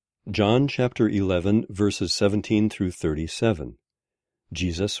John chapter 11, verses 17 through 37.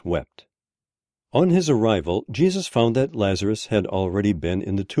 Jesus wept. On his arrival, Jesus found that Lazarus had already been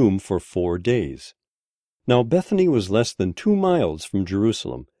in the tomb for 4 days. Now Bethany was less than 2 miles from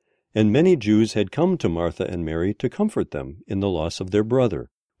Jerusalem, and many Jews had come to Martha and Mary to comfort them in the loss of their brother.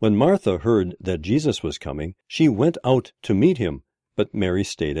 When Martha heard that Jesus was coming, she went out to meet him, but Mary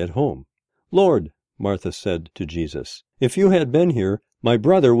stayed at home. "Lord," Martha said to Jesus, "if you had been here, my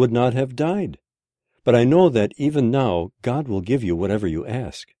brother would not have died. But I know that even now God will give you whatever you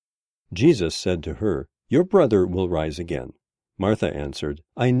ask." Jesus said to her, "Your brother will rise again." Martha answered,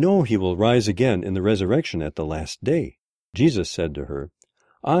 "I know he will rise again in the resurrection at the last day." Jesus said to her,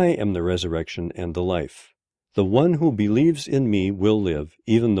 "I am the resurrection and the life. The one who believes in me will live,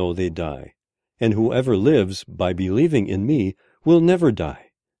 even though they die. And whoever lives by believing in me will never die.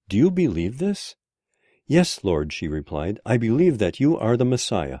 Do you believe this?" "Yes, Lord," she replied, "I believe that you are the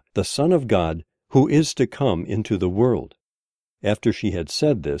Messiah, the Son of God, who is to come into the world." After she had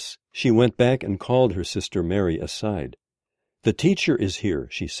said this, she went back and called her sister Mary aside. "The teacher is here,"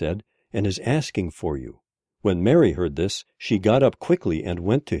 she said, "and is asking for you." When Mary heard this, she got up quickly and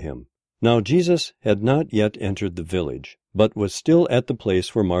went to him. Now Jesus had not yet entered the village, but was still at the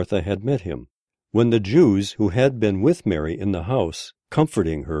place where Martha had met him. When the Jews who had been with Mary in the house,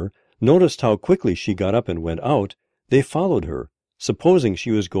 comforting her, noticed how quickly she got up and went out, they followed her, supposing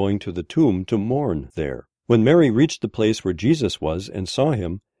she was going to the tomb to mourn there. When Mary reached the place where Jesus was and saw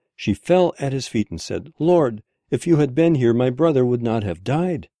him, she fell at his feet and said, "Lord, if you had been here, my brother would not have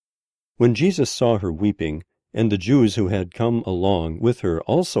died." When Jesus saw her weeping, and the Jews who had come along with her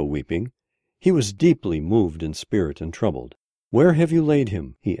also weeping, he was deeply moved in spirit and troubled. "Where have you laid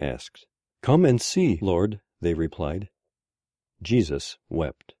him?" he asked. "Come and see, Lord," they replied. Jesus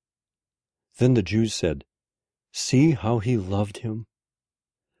wept. Then the Jews said, "See how he loved him."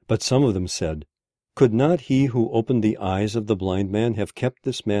 But some of them said, "Could not he who opened the eyes of the blind man have kept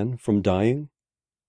this man from dying?"